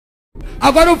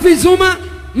Agora eu fiz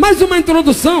mais uma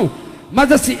introdução,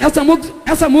 mas assim,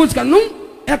 essa música não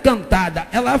é cantada,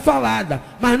 ela é falada,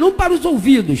 mas não para os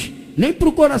ouvidos, nem para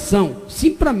o coração,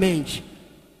 sim para a mente,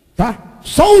 tá?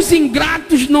 Só os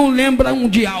ingratos não lembram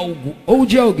de algo ou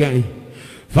de alguém.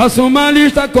 Faça uma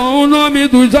lista com o nome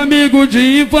dos amigos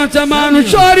de infância, mas não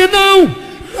chore não,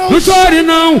 não chore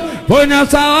não, pois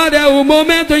nessa hora é o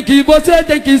momento em que você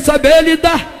tem que saber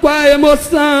lidar com a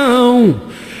emoção.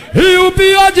 E o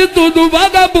pior de tudo,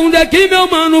 vagabundo, é que, meu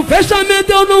mano,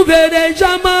 fechamento eu não verei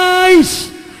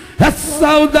jamais. É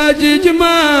saudade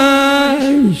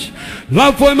demais.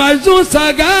 Lá foi mais um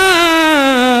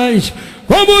sagaz.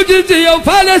 Como dizia o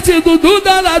falecido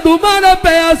Duda lá do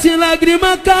Acapella, assim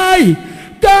lágrima cai,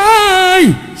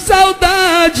 cai.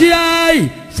 Saudade,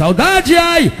 ai, saudade,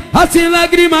 ai, assim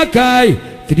lágrima cai.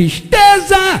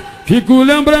 Tristeza, fico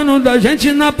lembrando da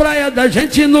gente na praia, da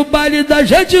gente no baile, da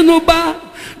gente no bar,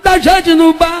 da gente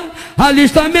no bar.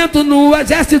 Alistamento no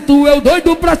exército, eu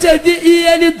doido pra servir e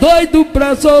ele doido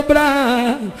pra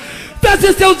sobrar.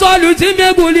 Feche seus olhos e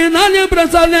mergulhe na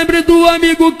lembrança, lembre do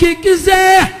amigo que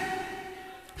quiser.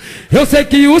 Eu sei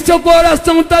que o seu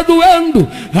coração tá doendo,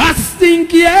 assim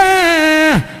que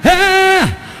é.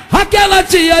 Aquela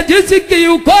tia disse que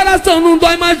o coração não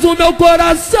dói, mas o meu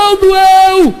coração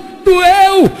doeu,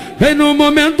 doeu. E no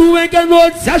momento em que a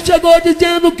notícia chegou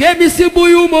dizendo que MC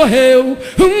Buiu morreu,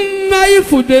 aí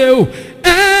fudeu.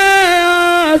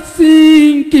 É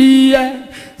assim que é.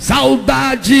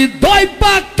 Saudade dói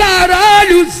pra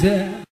caralho, Zé.